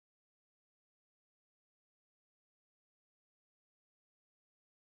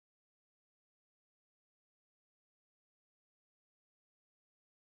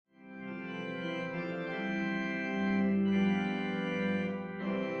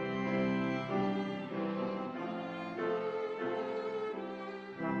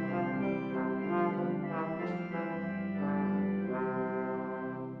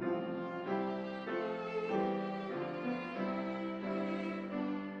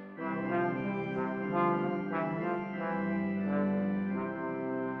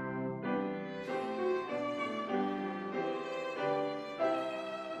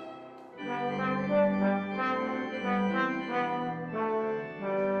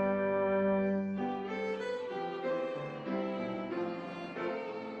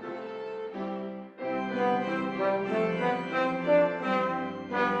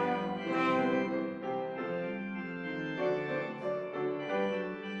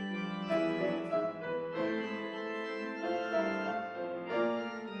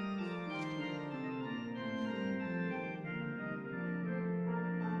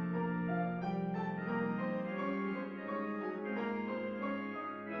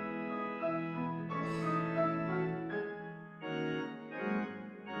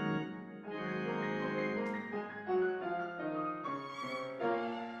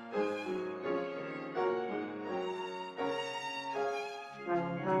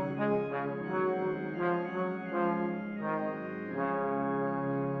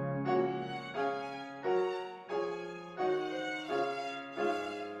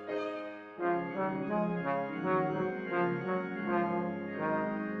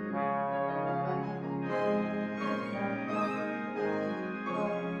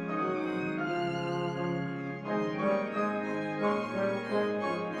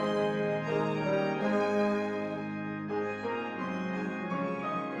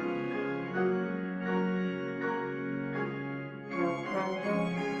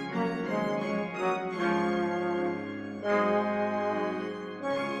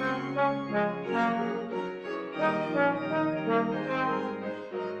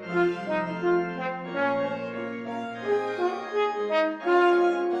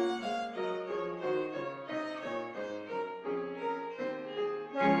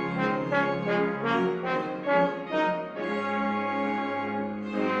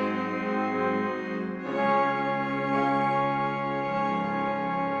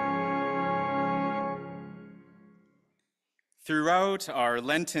Throughout our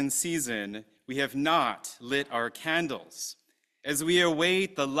Lenten season, we have not lit our candles as we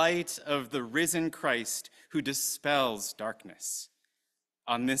await the light of the risen Christ who dispels darkness.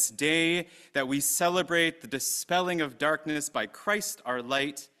 On this day that we celebrate the dispelling of darkness by Christ our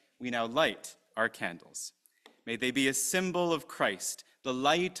light, we now light our candles. May they be a symbol of Christ, the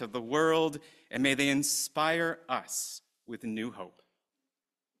light of the world, and may they inspire us with new hope.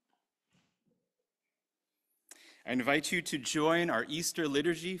 I invite you to join our Easter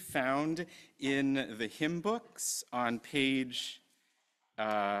liturgy found in the hymn books on page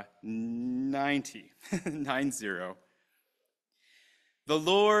 90. The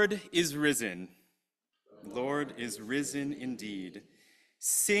Lord is risen. The Lord is risen indeed.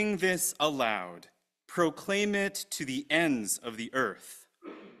 Sing this aloud. Proclaim it to the ends of the earth.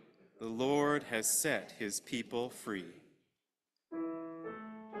 The Lord has set his people free.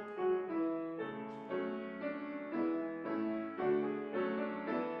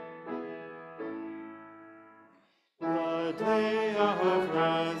 The day of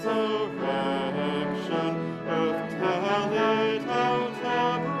resurrection, earth tell it out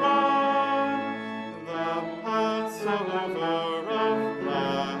abroad. The Passover of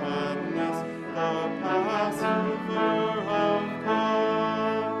gladness, the Passover of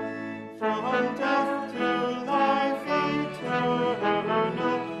God. From death to life eternal,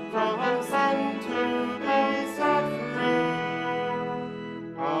 from sin to be set free.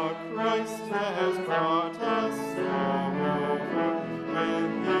 Our Christ has brought us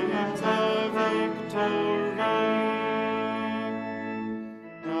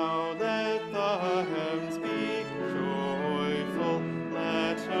now let the hymns be joyful,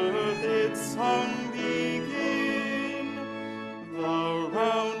 let earth its song begin. The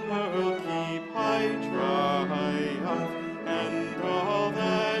round world keep high triumph, and all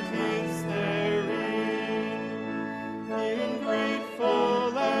that is therein. In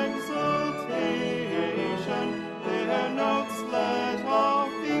grateful exultation, their notes let all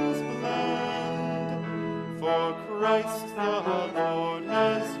things blend. For Christ the Lord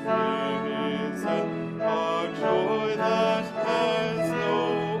has risen, our joy that has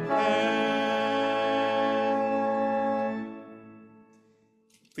no end.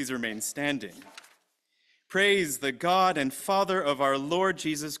 Please remain standing. Praise the God and Father of our Lord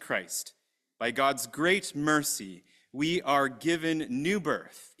Jesus Christ. By God's great mercy, we are given new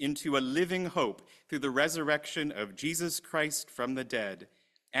birth into a living hope through the resurrection of Jesus Christ from the dead,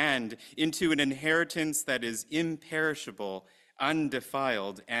 and into an inheritance that is imperishable,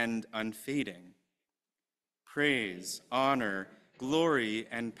 undefiled, and unfading. Praise, honor, glory,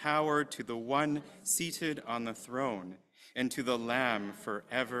 and power to the one seated on the throne, and to the Lamb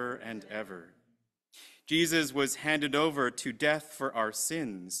forever and ever. Jesus was handed over to death for our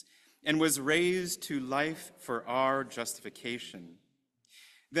sins, and was raised to life for our justification.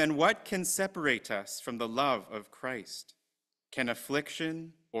 Then what can separate us from the love of Christ? Can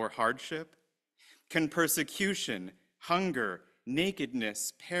affliction or hardship? Can persecution, hunger,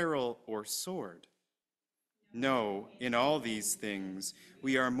 nakedness, peril, or sword? No, in all these things,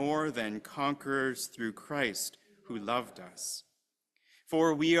 we are more than conquerors through Christ who loved us.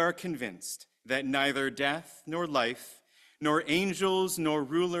 For we are convinced that neither death nor life, nor angels nor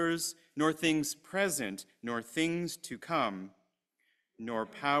rulers, nor things present, nor things to come, nor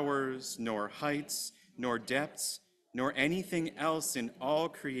powers, nor heights, nor depths, nor anything else in all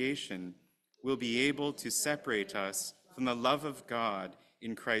creation will be able to separate us from the love of God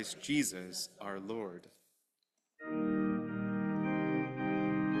in Christ Jesus our Lord.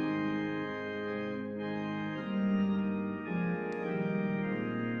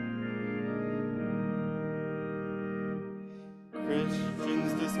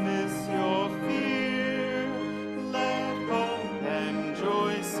 Christians, dismiss your fear, let hope and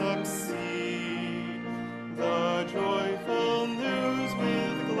joy succeed. The joyful news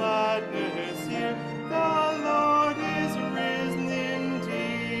with gladness hear, the Lord is risen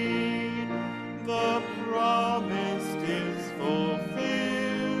indeed. The promise is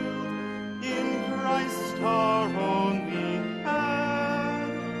fulfilled in Christ our only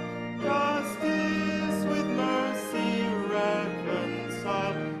head. Justice with mercy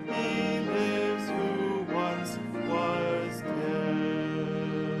reconciled, he lives who once was dead.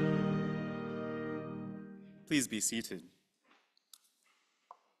 Please be seated.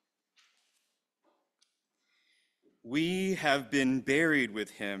 We have been buried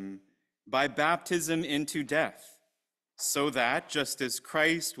with him by baptism into death, so that, just as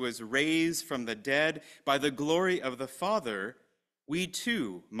Christ was raised from the dead by the glory of the Father, we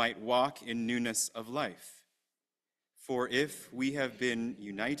too might walk in newness of life. For if we have been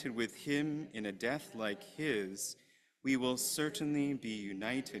united with him in a death like his, we will certainly be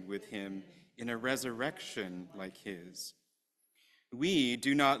united with him in a resurrection like his. We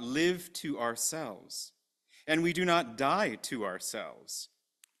do not live to ourselves, and we do not die to ourselves.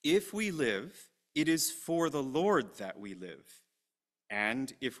 If we live, it is for the Lord that we live,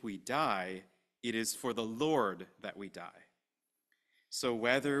 and if we die, it is for the Lord that we die. So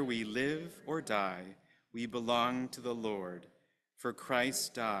whether we live or die, we belong to the Lord, for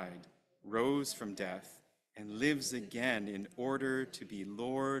Christ died, rose from death, and lives again in order to be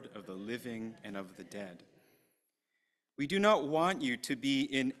Lord of the living and of the dead. We do not want you to be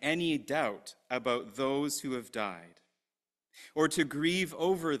in any doubt about those who have died, or to grieve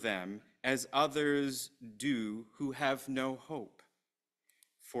over them as others do who have no hope.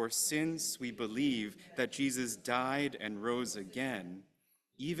 For since we believe that Jesus died and rose again,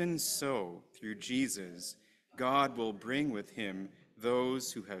 even so, through Jesus, God will bring with him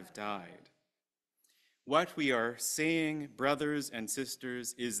those who have died. What we are saying, brothers and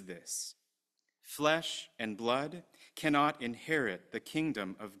sisters, is this: flesh and blood cannot inherit the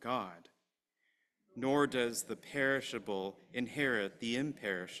kingdom of God, nor does the perishable inherit the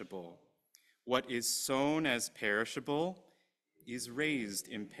imperishable. What is sown as perishable is raised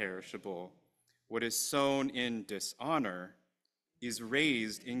imperishable. What is sown in dishonor is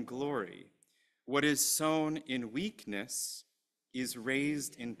raised in glory. What is sown in weakness is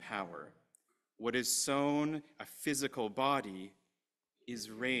raised in power. What is sown a physical body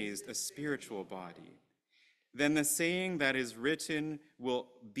is raised a spiritual body. Then the saying that is written will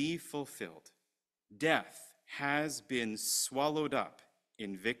be fulfilled: death has been swallowed up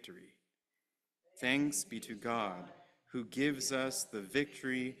in victory. Thanks be to God, who gives us the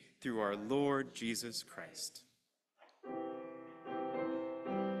victory through our Lord Jesus Christ.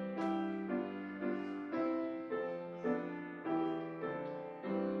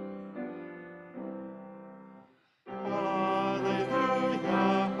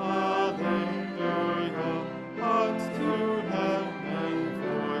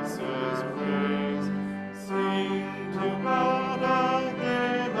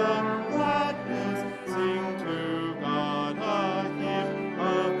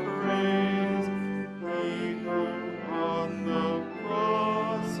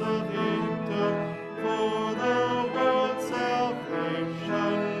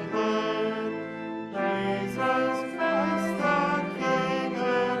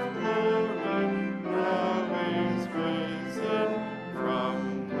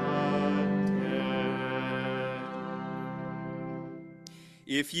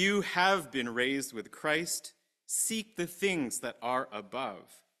 If you have been raised with Christ, seek the things that are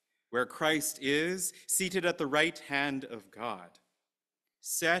above, where Christ is, seated at the right hand of God.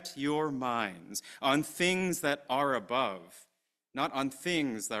 Set your minds on things that are above, not on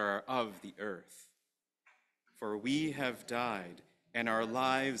things that are of the earth. For we have died, and our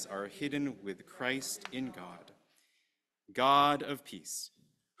lives are hidden with Christ in God. God of peace,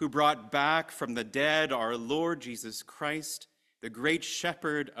 who brought back from the dead our Lord Jesus Christ, the great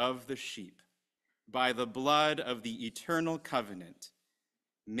shepherd of the sheep, by the blood of the eternal covenant,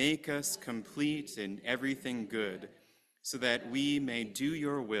 make us complete in everything good, so that we may do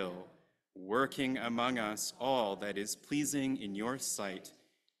your will, working among us all that is pleasing in your sight,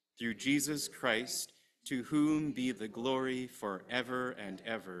 through Jesus Christ, to whom be the glory forever and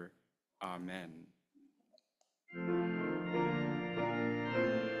ever. Amen.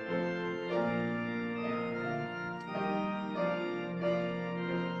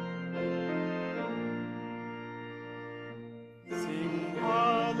 Sing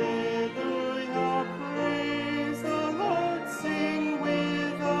hallelujah, praise the Lord, sing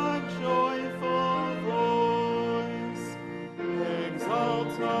with a joyful voice.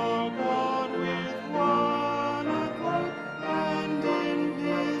 Exalt our God with one accord, and in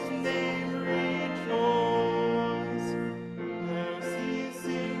his name rejoice.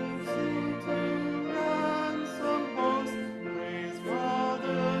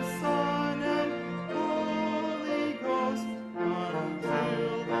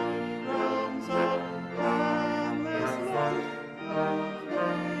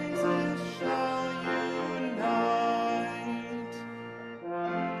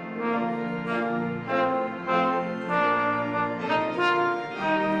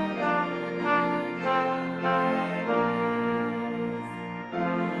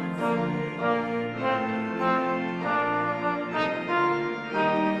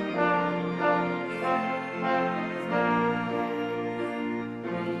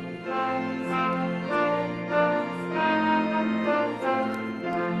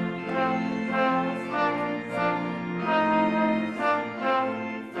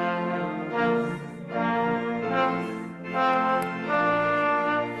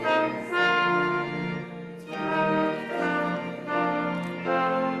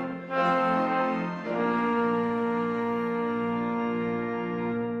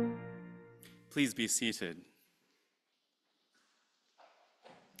 Please be seated.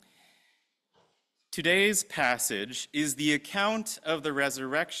 Today's passage is the account of the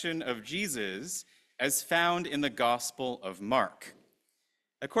resurrection of Jesus as found in the Gospel of Mark.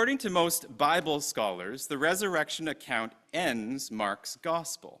 According to most Bible scholars, the resurrection account ends Mark's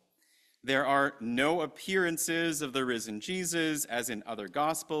Gospel. There are no appearances of the risen Jesus as in other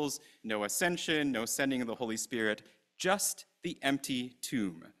Gospels, no ascension, no sending of the Holy Spirit, just the empty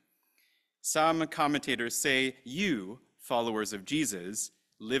tomb. Some commentators say, you, followers of Jesus,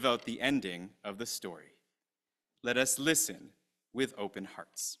 live out the ending of the story. Let us listen with open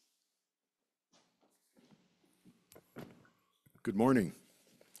hearts. Good morning.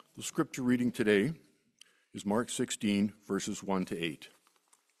 The scripture reading today is Mark 16, verses 1 to 8.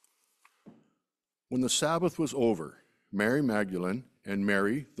 When the Sabbath was over, Mary Magdalene and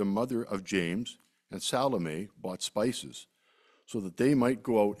Mary, the mother of James, and Salome bought spices, so that they might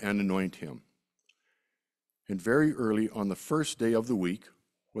go out and anoint him. And very early on the first day of the week,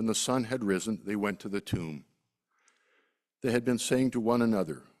 when the sun had risen, they went to the tomb. They had been saying to one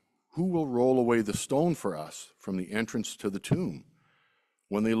another, "Who will roll away the stone for us from the entrance to the tomb?"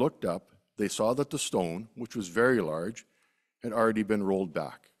 When they looked up, they saw that the stone, which was very large, had already been rolled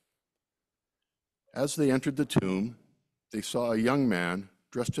back. As they entered the tomb, they saw a young man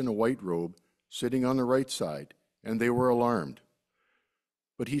dressed in a white robe sitting on the right side, and they were alarmed.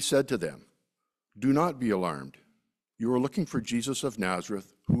 But he said to them, "Do not be alarmed. You are looking for Jesus of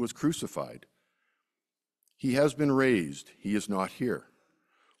Nazareth, who was crucified. He has been raised. He is not here.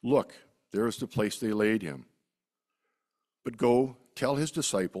 Look, there is the place they laid him. But go, tell his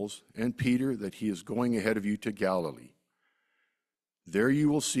disciples and Peter that he is going ahead of you to Galilee. There you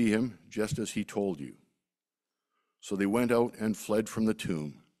will see him, just as he told you." So they went out and fled from the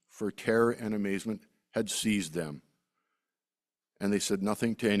tomb, for terror and amazement had seized them. And they said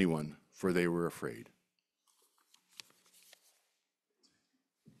nothing to anyone, for they were afraid.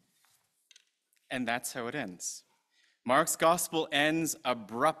 And that's how it ends. Mark's gospel ends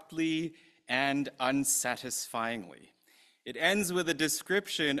abruptly and unsatisfyingly. It ends with a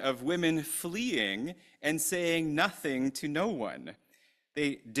description of women fleeing and saying nothing to no one.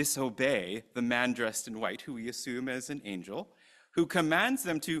 They disobey the man dressed in white, who we assume as an angel, who commands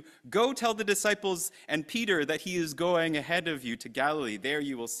them to go tell the disciples and Peter that he is going ahead of you to Galilee. There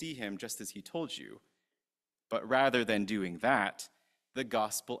you will see him, just as he told you. But rather than doing that, the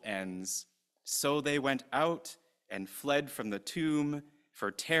gospel ends. So they went out and fled from the tomb,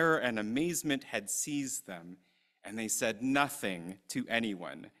 for terror and amazement had seized them, and they said nothing to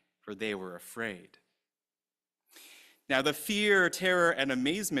anyone, for they were afraid. Now, the fear, terror, and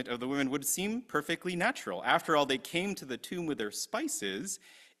amazement of the women would seem perfectly natural. After all, they came to the tomb with their spices,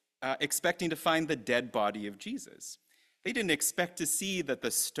 expecting to find the dead body of Jesus. They didn't expect to see that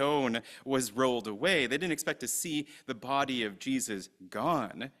the stone was rolled away. They didn't expect to see the body of Jesus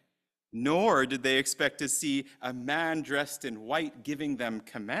gone. Nor did they expect to see a man dressed in white giving them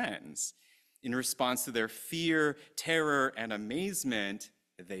commands. In response to their fear, terror, and amazement,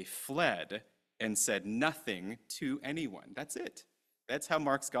 they fled and said nothing to anyone. That's it. That's how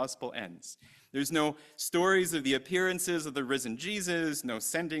Mark's gospel ends. There's no stories of the appearances of the risen Jesus, no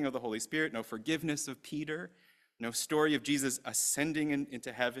sending of the Holy Spirit, no forgiveness of Peter, no story of Jesus ascending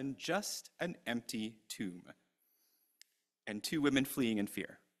into heaven, just an empty tomb. And two women fleeing in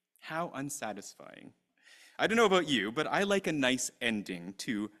fear. How unsatisfying. I don't know about you, but I like a nice ending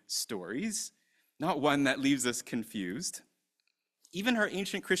to stories, not one that leaves us confused. Even our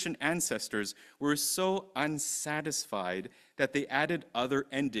ancient Christian ancestors were so unsatisfied that they added other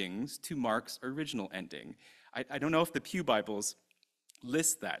endings to Mark's original ending. I don't know if the Pew Bibles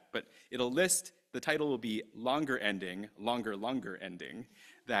list that, but it'll list, the title will be longer ending, longer ending,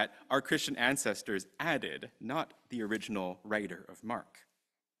 that our Christian ancestors added, not the original writer of Mark.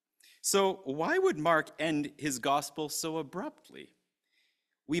 So why would Mark end his gospel so abruptly?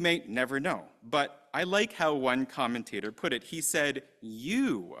 We may never know, but I like how one commentator put it. He said,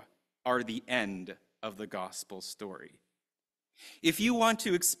 "You are the end of the gospel story." If you want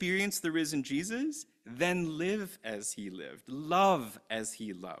to experience the risen Jesus, then live as he lived, love as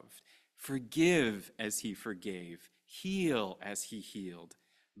he loved, forgive as he forgave, heal as he healed,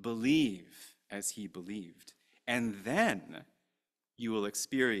 believe as he believed, and then you will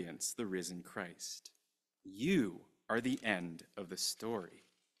experience the risen Christ. You are the end of the story.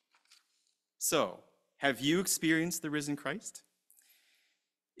 So, have you experienced the risen Christ?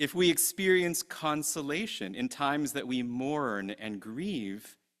 If we experience consolation in times that we mourn and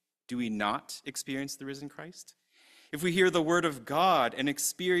grieve, do we not experience the risen Christ? If we hear the word of God and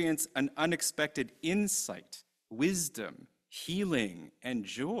experience an unexpected insight, wisdom, healing, and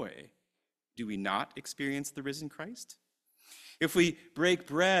joy, do we not experience the risen Christ? If we break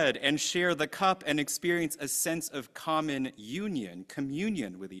bread and share the cup and experience a sense of common union,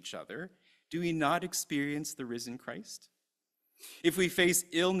 communion with each other, do we not experience the risen Christ? If we face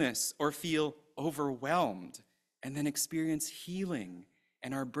illness or feel overwhelmed and then experience healing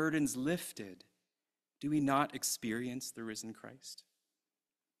and our burdens lifted, do we not experience the risen Christ?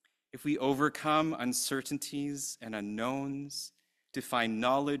 If we overcome uncertainties and unknowns to find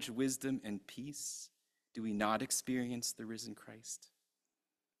knowledge, wisdom, and peace, do we not experience the risen Christ?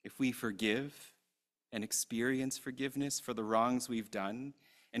 If we forgive and experience forgiveness for the wrongs we've done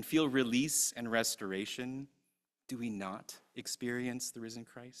and feel release and restoration, do we not experience the risen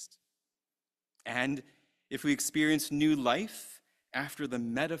Christ? And if we experience new life after the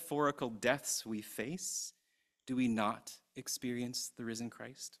metaphorical deaths we face, do we not experience the risen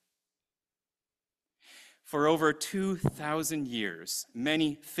Christ? For over 2,000 years,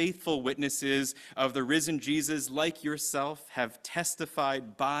 many faithful witnesses of the risen Jesus, like yourself, have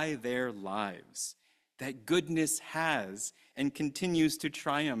testified by their lives that goodness has and continues to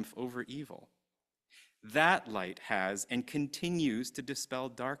triumph over evil. That light has and continues to dispel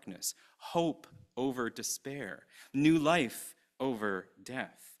darkness, hope over despair, new life over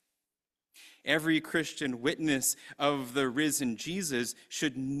death. Every Christian witness of the risen Jesus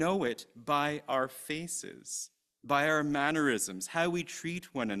should know it by our faces, by our mannerisms, how we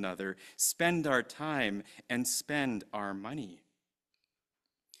treat one another, spend our time, and spend our money.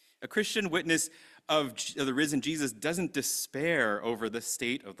 A Christian witness of the risen Jesus doesn't despair over the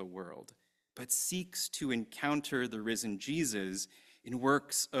state of the world, but seeks to encounter the risen Jesus in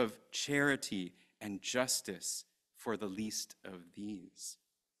works of charity and justice for the least of these.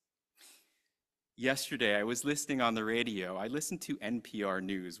 Yesterday, I was listening on the radio. I listened to NPR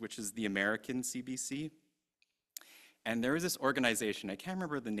News, which is the American CBC. And there was this organization, I can't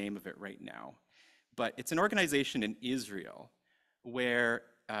remember the name of it right now, but it's an organization in Israel where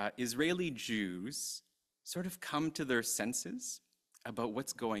Israeli Jews sort of come to their senses about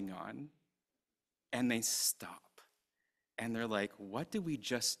what's going on, and they stop. And they're like, what did we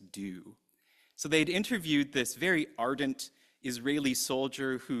just do? So they'd interviewed this very ardent Israeli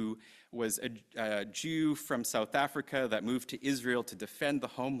soldier who was a Jew from South Africa that moved to Israel to defend the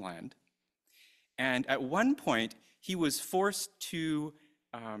homeland. And at one point, he was forced to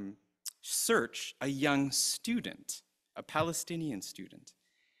search a young student, a Palestinian student.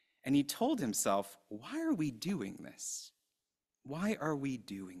 And he told himself, why are we doing this? Why are we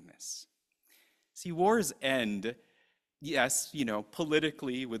doing this? See, wars end, yes,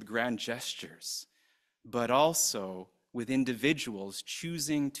 politically with grand gestures, but also with individuals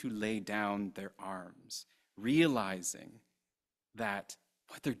choosing to lay down their arms, realizing that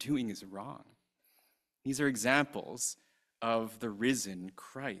what they're doing is wrong. These are examples of the risen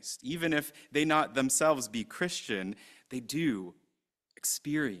Christ. Even if they not themselves be Christian, they do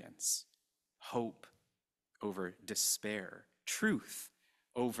experience hope over despair, truth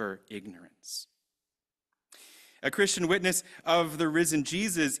over ignorance. A Christian witness of the risen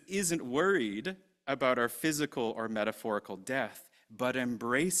Jesus isn't worried about our physical or metaphorical death, but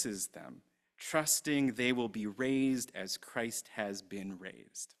embraces them, trusting they will be raised as Christ has been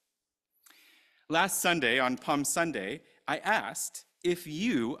raised. Last Sunday, on Palm Sunday, I asked if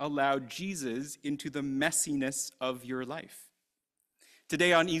you allowed Jesus into the messiness of your life.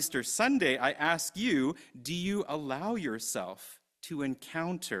 Today on Easter Sunday, I ask you, do you allow yourself to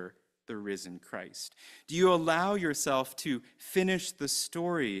encounter the risen Christ? Do you allow yourself to finish the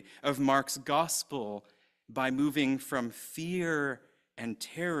story of Mark's gospel by moving from fear and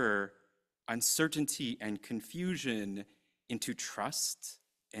terror, uncertainty and confusion into trust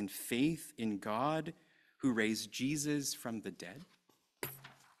and faith in God who raised Jesus from the dead?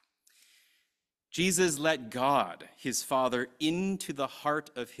 Jesus let God, his Father, into the heart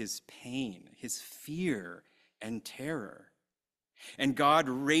of his pain, his fear and terror. And God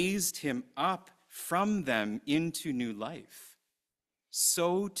raised him up from them into new life.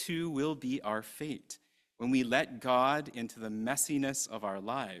 So too will be our fate. When we let God into the messiness of our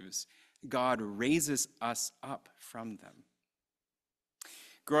lives, God raises us up from them.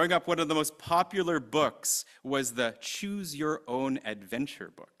 Growing up, one of the most popular books was the Choose Your Own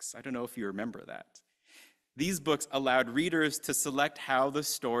Adventure books. I don't know if you remember that. These books allowed readers to select how the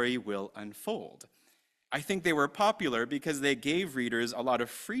story will unfold. I think they were popular because they gave readers a lot of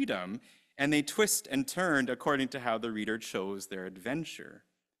freedom, and they twist and turned according to how the reader chose their adventure.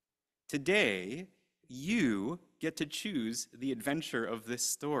 Today, you get to choose the adventure of this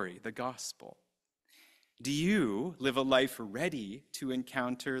story, the gospel. Do you live a life ready to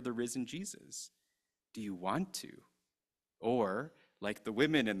encounter the risen Jesus? Do you want to? Or, like the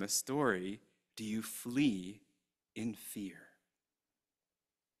women in the story, do you flee in fear?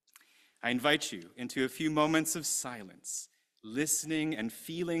 I invite you into a few moments of silence, listening and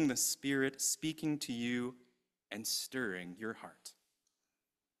feeling the Spirit speaking to you and stirring your heart.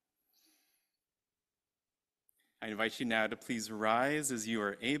 I invite you now to please rise as you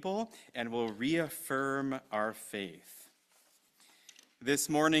are able, and we'll reaffirm our faith. This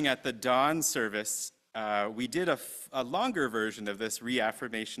morning at the dawn service, we did a longer version of this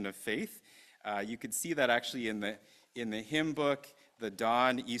reaffirmation of faith. You could see that actually in the hymn book, the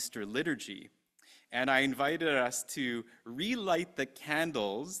Dawn Easter Liturgy. And I invited us to relight the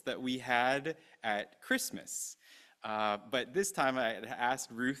candles that we had at Christmas. But this time I had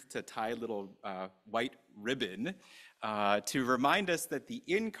asked Ruth to tie a little white ribbon to remind us that the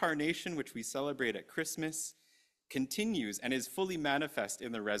incarnation, which we celebrate at Christmas, continues and is fully manifest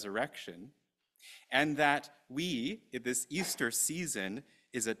in the resurrection, and that we, in this Easter season,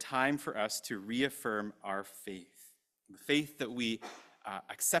 is a time for us to reaffirm our faith, the faith that we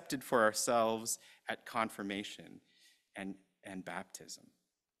accepted for ourselves at confirmation and baptism.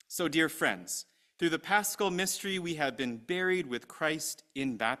 So, dear friends, through the Paschal mystery, we have been buried with Christ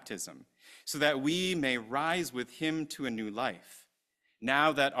in baptism, so that we may rise with him to a new life.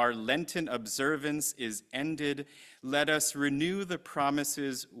 Now that our Lenten observance is ended, let us renew the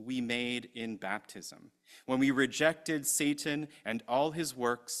promises we made in baptism, when we rejected Satan and all his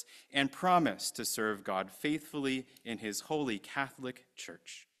works and promised to serve God faithfully in his holy Catholic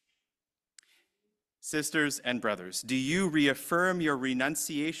Church. Sisters and brothers, do you reaffirm your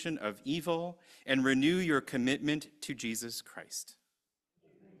renunciation of evil and renew your commitment to Jesus Christ?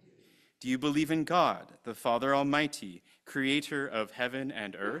 Do you believe in God, the Father Almighty, creator of heaven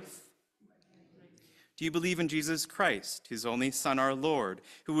and earth? Do you believe in Jesus Christ, his only Son, our Lord,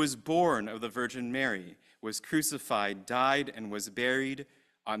 who was born of the Virgin Mary, was crucified, died, and was buried?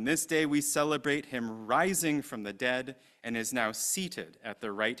 On this day we celebrate him rising from the dead and is now seated at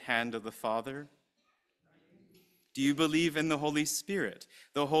the right hand of the Father. Do you believe in the Holy Spirit,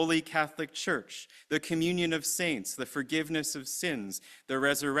 the Holy Catholic Church, the communion of saints, the forgiveness of sins, the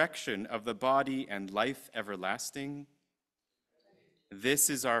resurrection of the body, and life everlasting? This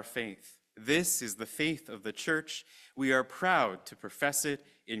is our faith. This is the faith of the Church. We are proud to profess it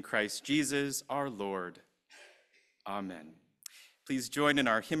in Christ Jesus, our Lord. Amen. Please join in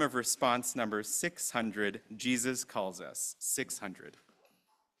our hymn of response number 600, Jesus Calls Us, 600.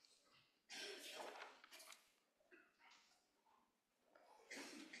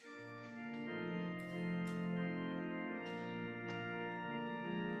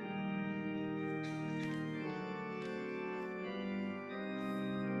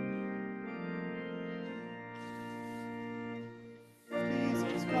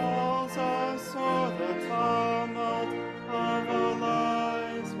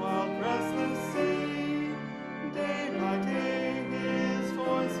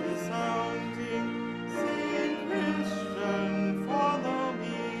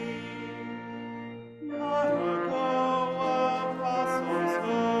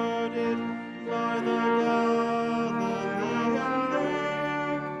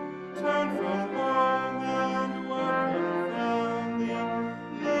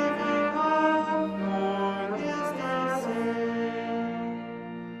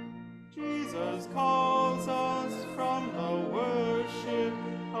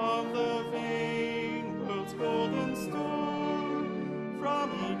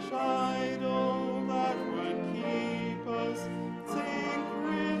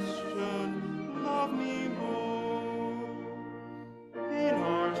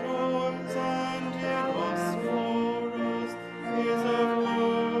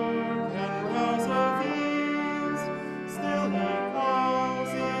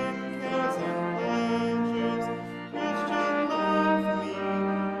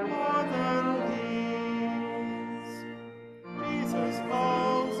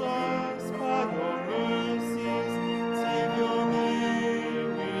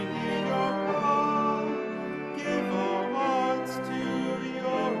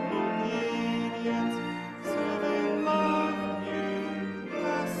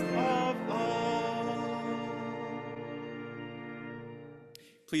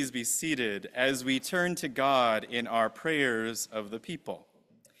 Please be seated as we turn to God in our prayers of the people.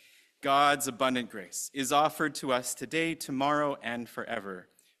 God's abundant grace is offered to us today, tomorrow, and forever.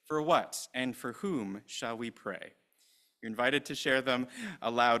 For what and for whom shall we pray? You're invited to share them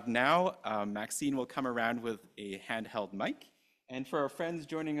aloud now. Maxine will come around with a handheld mic. And for our friends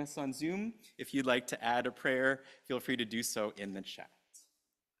joining us on Zoom, if you'd like to add a prayer, feel free to do so in the chat.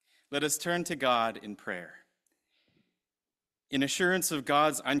 Let us turn to God in prayer. In assurance of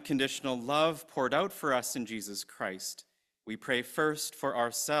God's unconditional love poured out for us in Jesus Christ, we pray first for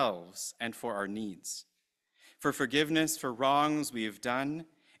ourselves and for our needs, for forgiveness for wrongs we have done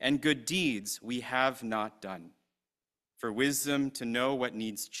and good deeds we have not done, for wisdom to know what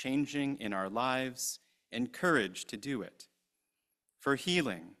needs changing in our lives and courage to do it, for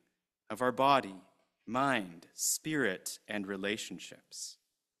healing of our body, mind, spirit, and relationships,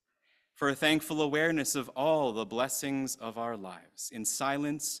 for a thankful awareness of all the blessings of our lives. In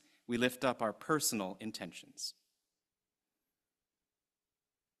silence, we lift up our personal intentions.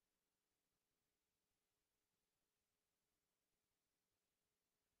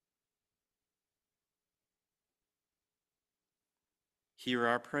 Hear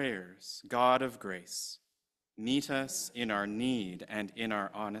our prayers, God of grace. Meet us in our need and in our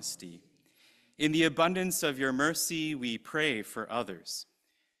honesty. In the abundance of your mercy, we pray for others.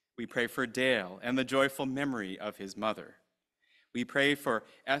 We pray for Dale and the joyful memory of his mother. We pray for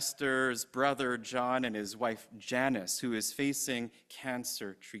Esther's brother John and his wife Janice, who is facing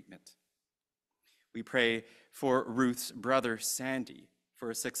cancer treatment. We pray for Ruth's brother Sandy for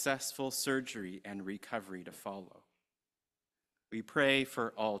a successful surgery and recovery to follow. We pray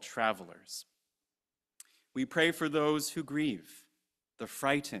for all travelers. We pray for those who grieve, the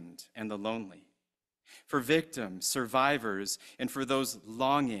frightened and the lonely, for victims, survivors, and for those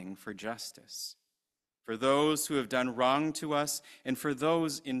longing for justice, for those who have done wrong to us and for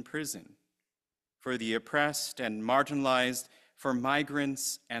those in prison, for the oppressed and marginalized, for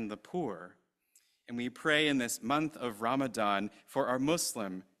migrants and the poor. And we pray in this month of Ramadan for our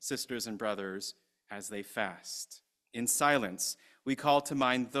Muslim sisters and brothers as they fast. In silence, we call to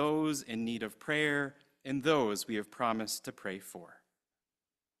mind those in need of prayer and those we have promised to pray for.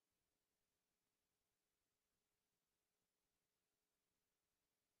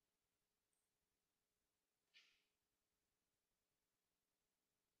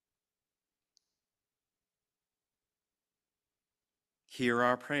 Hear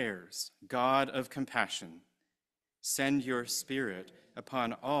our prayers, God of compassion. Send your Spirit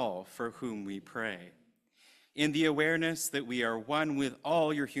upon all for whom we pray. In the awareness that we are one with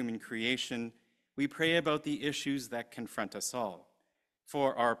all your human creation, we pray about the issues that confront us all,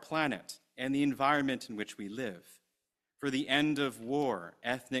 for our planet and the environment in which we live, for the end of war,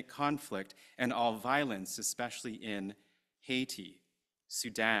 ethnic conflict, and all violence, especially in Haiti,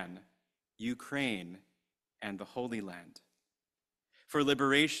 Sudan, Ukraine, and the Holy Land, for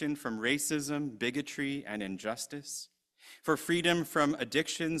liberation from racism, bigotry, and injustice, for freedom from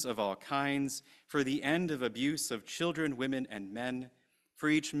addictions of all kinds, for the end of abuse of children, women, and men, for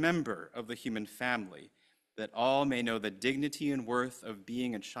each member of the human family, that all may know the dignity and worth of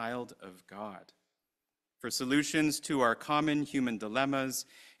being a child of God, for solutions to our common human dilemmas,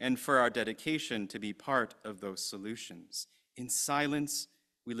 and for our dedication to be part of those solutions. In silence,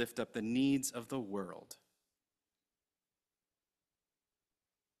 we lift up the needs of the world.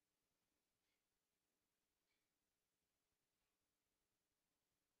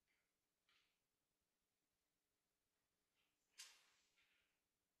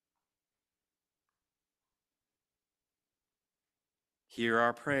 Hear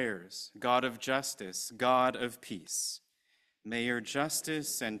our prayers, God of justice, God of peace. May your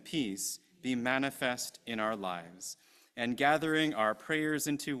justice and peace be manifest in our lives. And gathering our prayers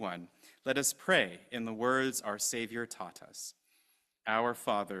into one, let us pray in the words our Savior taught us. Our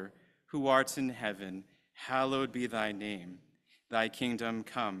Father, who art in heaven, hallowed be thy name. Thy kingdom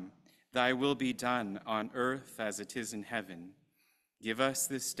come, thy will be done on earth as it is in heaven. Give us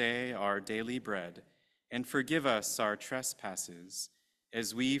this day our daily bread, and forgive us our trespasses,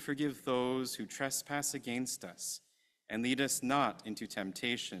 as we forgive those who trespass against us. And lead us not into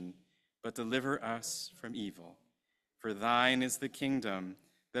temptation, but deliver us from evil. For thine is the kingdom,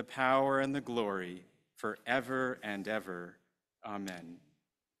 the power, and the glory, forever and ever. Amen.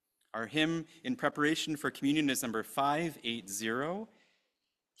 Our hymn in preparation for communion is number 580.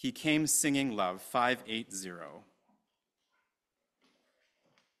 He Came Singing Love, 580.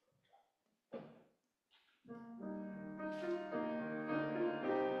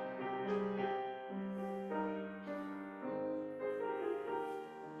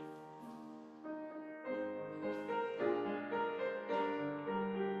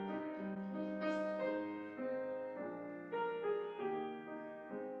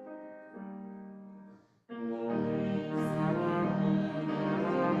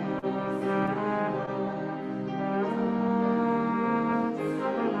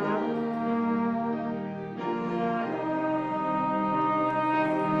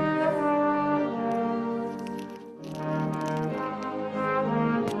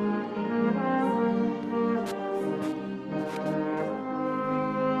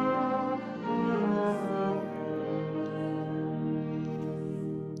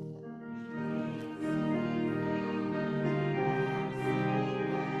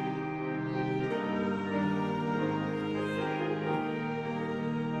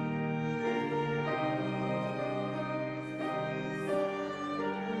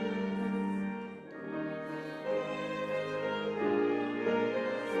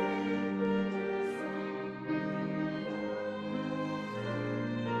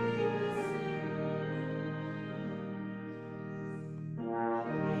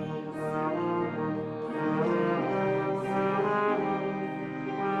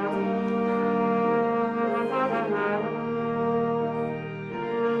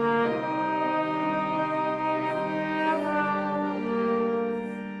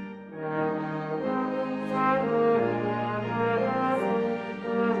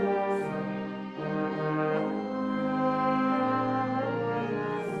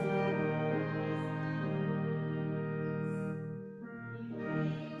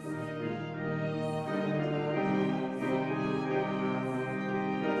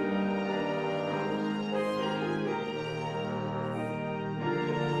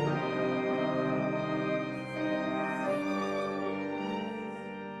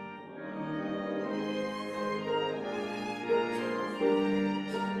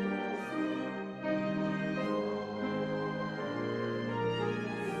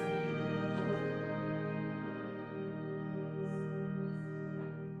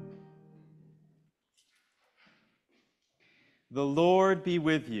 The Lord be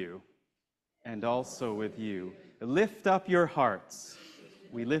with you, and also with you. Lift up your hearts.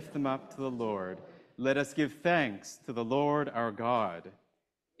 We lift them up to the Lord. Let us give thanks to the Lord our God.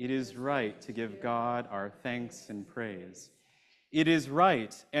 It is right to give God our thanks and praise. It is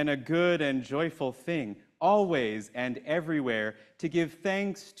right and a good and joyful thing, always and everywhere, to give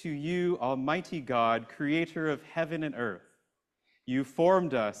thanks to you, Almighty God, creator of heaven and earth. You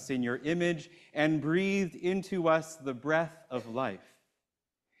formed us in your image and breathed into us the breath of life.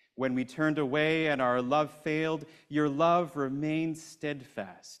 When we turned away and our love failed, your love remained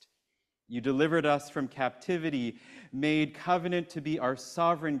steadfast. You delivered us from captivity, made covenant to be our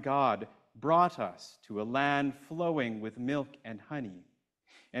sovereign God, brought us to a land flowing with milk and honey,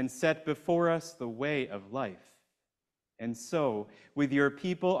 and set before us the way of life. And so, with your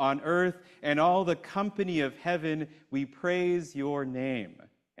people on earth and all the company of heaven, we praise your name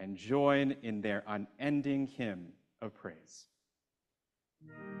and join in their unending hymn of praise.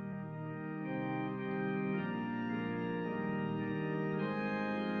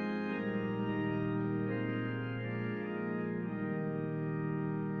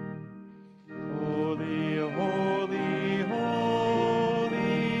 Holy, holy, holy,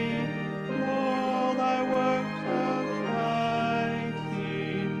 all thy works almighty,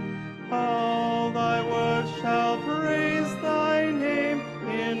 all thy works shall praise thy name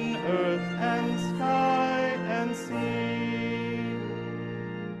in earth and sky and sea.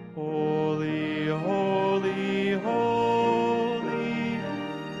 Holy, holy, holy,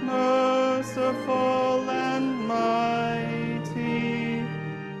 merciful and mighty,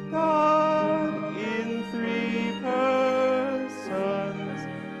 God in three persons,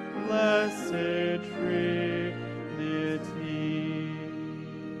 blessed Trinity.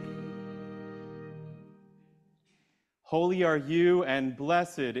 Holy are you, and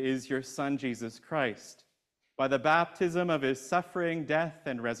blessed is your Son, Jesus Christ. By the baptism of his suffering, death,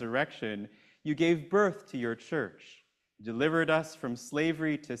 and resurrection, you gave birth to your church, delivered us from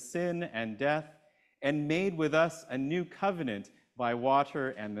slavery to sin and death, and made with us a new covenant by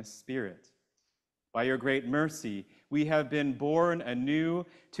water and the Spirit. By your great mercy, we have been born anew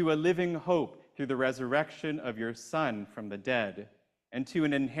to a living hope through the resurrection of your Son from the dead, and to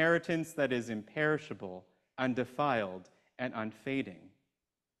an inheritance that is imperishable, undefiled, and unfading.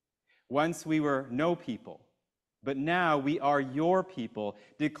 Once we were no people, but now we are your people,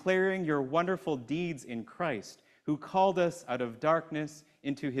 declaring your wonderful deeds in Christ, who called us out of darkness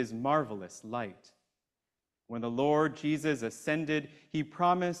into his marvelous light. When the Lord Jesus ascended, he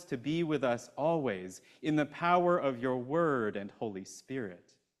promised to be with us always in the power of your word and Holy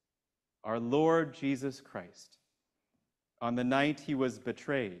Spirit. Our Lord Jesus Christ, on the night he was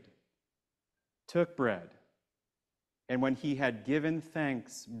betrayed, took bread, and when he had given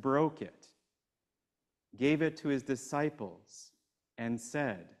thanks, broke it, gave it to his disciples, and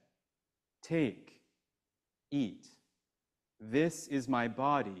said, "Take, eat. This is my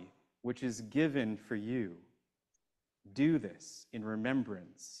body, which is given for you. Do this in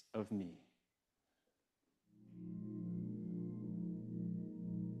remembrance of me."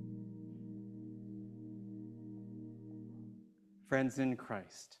 Friends in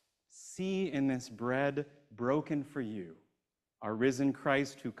Christ, see in this bread broken for you our risen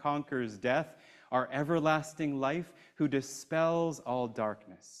Christ who conquers death, our everlasting life, who dispels all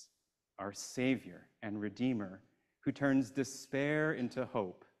darkness, our Savior and Redeemer, who turns despair into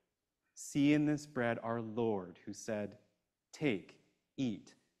hope. See in this bread our Lord, who said, "Take,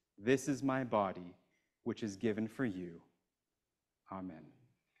 eat, this is my body, which is given for you." Amen.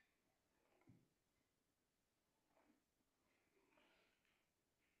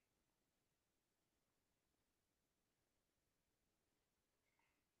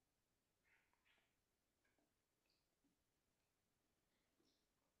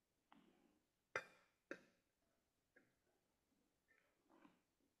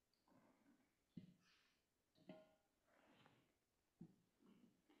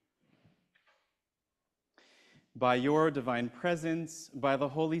 By your divine presence, by the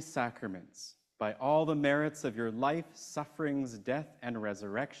holy sacraments, by all the merits of your life, sufferings, death, and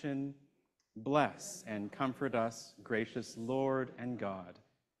resurrection, bless and comfort us, gracious Lord and God.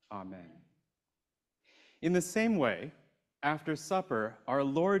 Amen. In the same way, after supper, our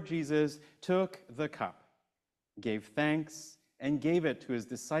Lord Jesus took the cup, gave thanks, and gave it to his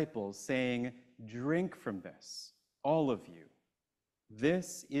disciples, saying, "Drink from this, all of you.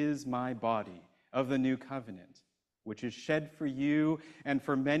 This is my body of the new covenant, which is shed for you and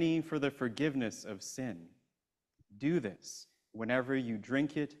for many for the forgiveness of sin. Do this whenever you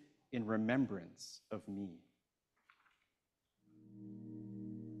drink it in remembrance of me."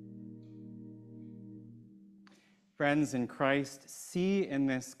 Friends in Christ, see in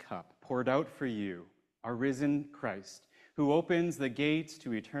this cup poured out for you our risen Christ, who opens the gates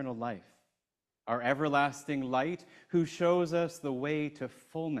to eternal life, our everlasting light, who shows us the way to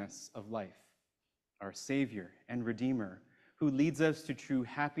fullness of life, our Savior and Redeemer, who leads us to true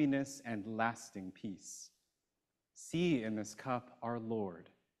happiness and lasting peace. See in this cup our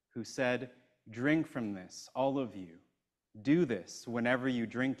Lord, who said, "Drink from this, all of you. Do this whenever you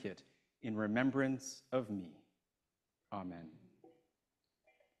drink it in remembrance of me." Amen.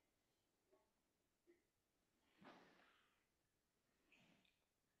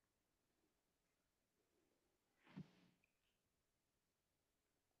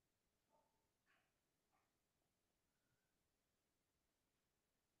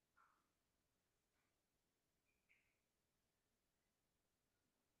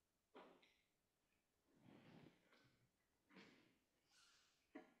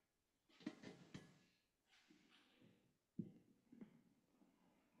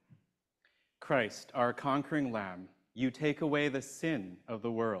 Christ, our conquering Lamb, you take away the sin of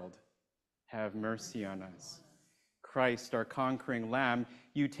the world. Have mercy on us. Christ, our conquering Lamb,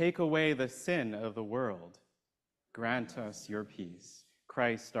 you take away the sin of the world. Grant us your peace.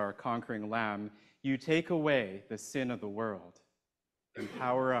 Christ, our conquering Lamb, you take away the sin of the world.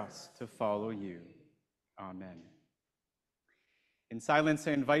 Empower us to follow you. Amen. In silence,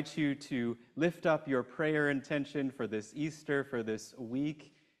 I invite you to lift up your prayer intention for this Easter, for this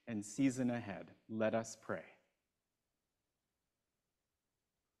week and season ahead. Let us pray.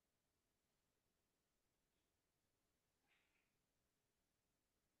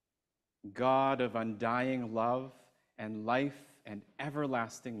 God of undying love and life and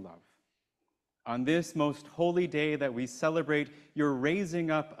everlasting love, on this most holy day that we celebrate your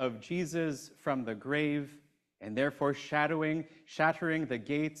raising up of Jesus from the grave, and therefore shattering the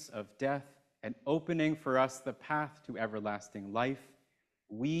gates of death and opening for us the path to everlasting life,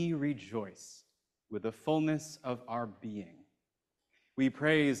 we rejoice with the fullness of our being. We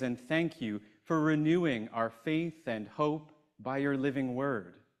praise and thank you for renewing our faith and hope by your living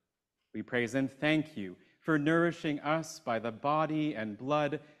word. We praise and thank you for nourishing us by the body and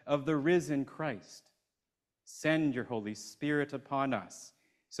blood of the risen Christ. Send your Holy Spirit upon us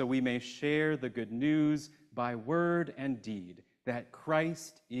so we may share the good news by word and deed that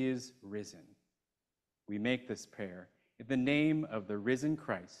Christ is risen. We make this prayer in the name of the risen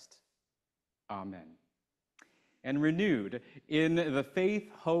Christ. Amen. And renewed in the faith,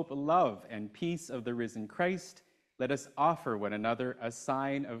 hope, love, and peace of the risen Christ, let us offer one another a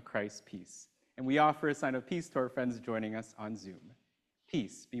sign of Christ's peace. And we offer a sign of peace to our friends joining us on Zoom.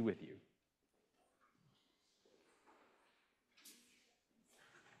 Peace be with you.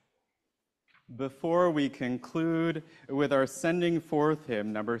 Before we conclude with our sending forth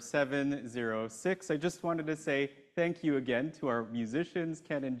hymn, number 706, I just wanted to say thank you again to our musicians,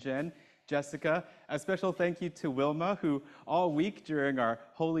 Ken and Jen, Jessica. A special thank you to Wilma, who all week during our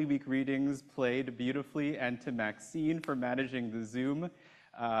Holy Week readings played beautifully, and to Maxine for managing the Zoom,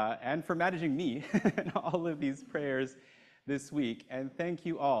 and for managing me and all of these prayers this week. And thank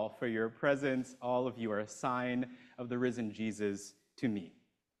you all for your presence. All of you are a sign of the risen Jesus to me.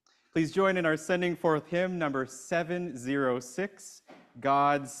 Please join in our sending forth hymn, number 706,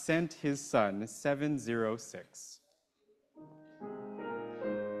 God Sent His Son, 706.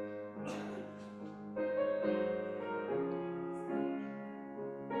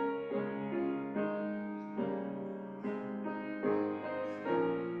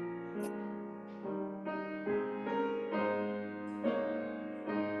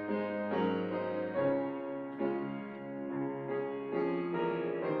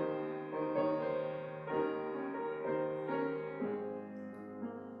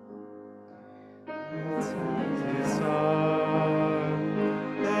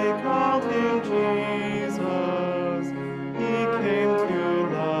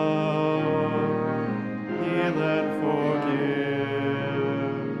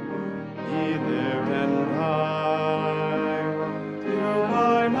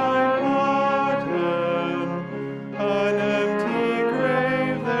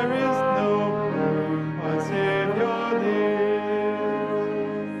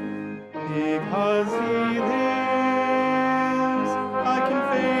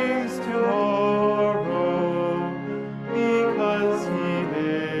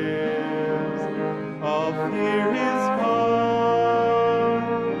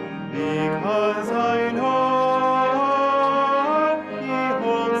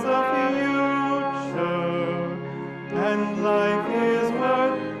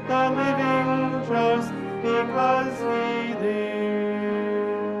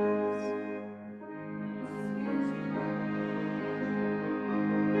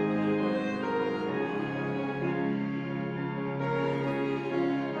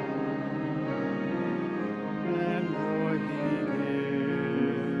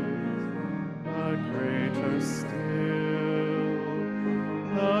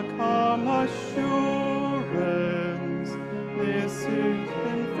 the calm assurance. This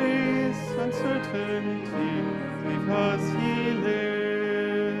certain face and certainty, because he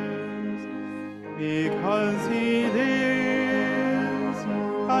lives. Because he lives,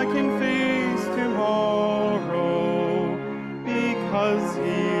 I can face tomorrow. Because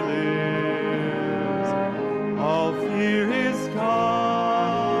he lives, all fear is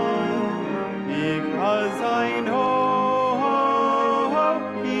gone. Because I know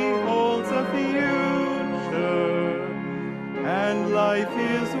he holds a future, and life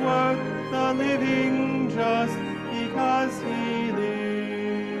is worth the living just because he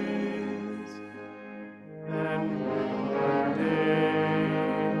lives. And one day,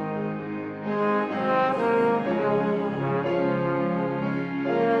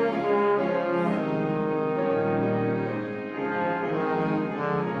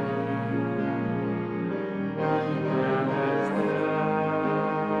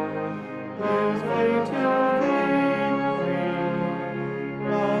 there's way to victory.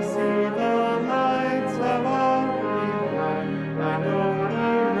 I'll see the lights of all behind. I know he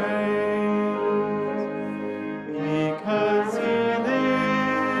reigns. Because he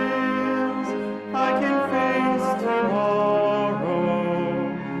lives, I can face tomorrow.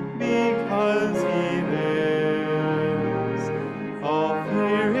 Because he lives, all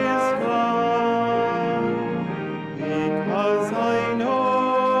fear is gone. Because I know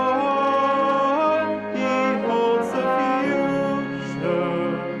he holds the future,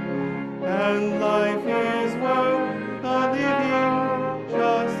 and life is worth the living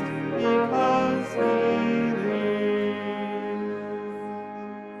just because he lives.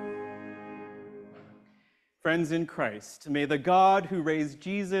 Friends in Christ, may the God who raised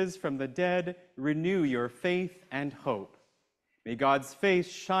Jesus from the dead renew your faith and hope. May God's face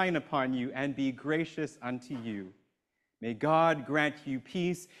shine upon you and be gracious unto you. May God grant you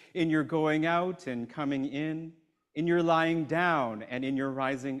peace in your going out and coming in your lying down and in your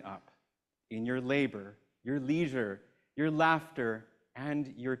rising up, in your labor, your leisure, your laughter,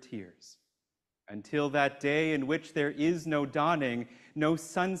 and your tears. Until that day in which there is no dawning, no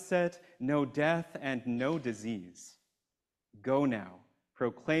sunset, no death, and no disease. Go now,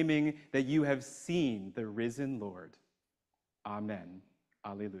 proclaiming that you have seen the risen Lord. Amen.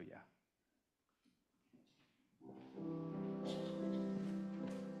 Alleluia.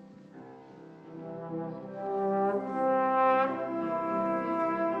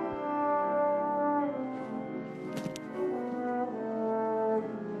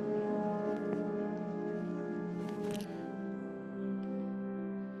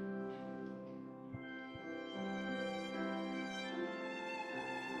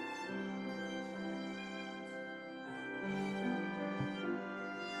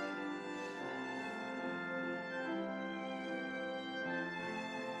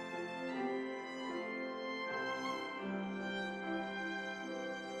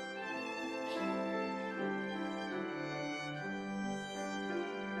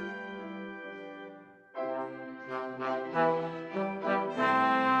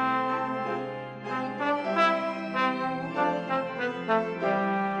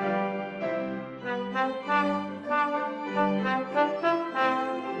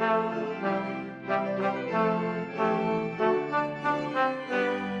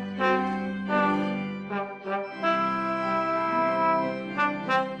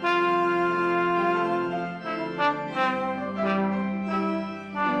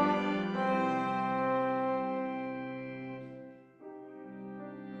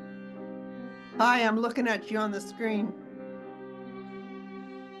 Hi, I'm looking at you on the screen.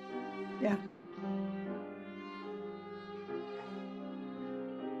 Yeah.